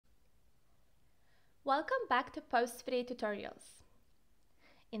Welcome back to Postfity tutorials.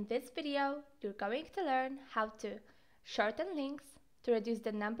 In this video, you're going to learn how to shorten links to reduce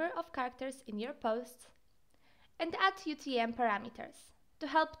the number of characters in your posts and add UTM parameters to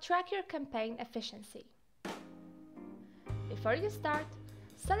help track your campaign efficiency. Before you start,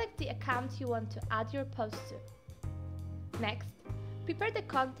 select the account you want to add your post to. Next, prepare the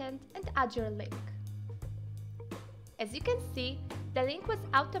content and add your link. As you can see, the link was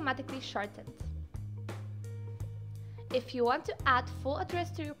automatically shortened. If you want to add full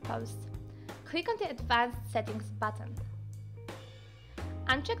address to your post, click on the Advanced Settings button.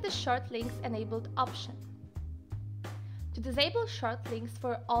 Uncheck the Short Links Enabled option. To disable short links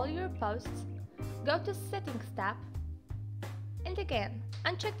for all your posts, go to Settings tab and again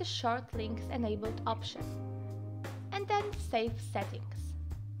uncheck the Short Links Enabled option and then Save Settings.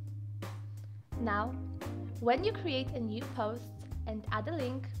 Now, when you create a new post and add a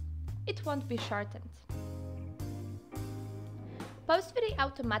link, it won't be shortened. Postfity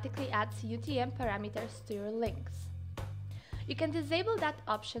automatically adds UTM parameters to your links. You can disable that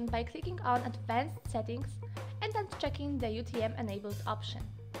option by clicking on Advanced Settings and unchecking the UTM Enabled option.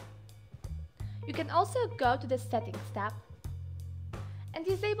 You can also go to the Settings tab and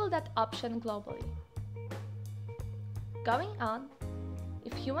disable that option globally. Going on,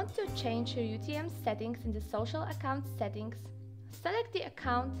 if you want to change your UTM settings in the Social Account settings, select the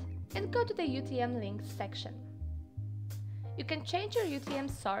account and go to the UTM Links section. You can change your UTM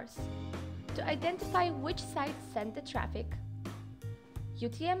source to identify which sites send the traffic,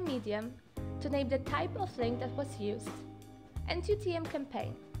 UTM medium to name the type of link that was used, and UTM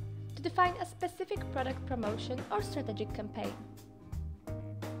campaign to define a specific product promotion or strategic campaign.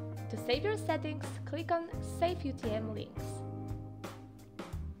 To save your settings, click on Save UTM Links.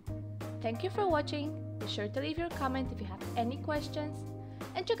 Thank you for watching. Be sure to leave your comment if you have any questions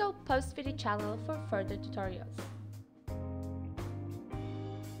and check out Postfity channel for further tutorials.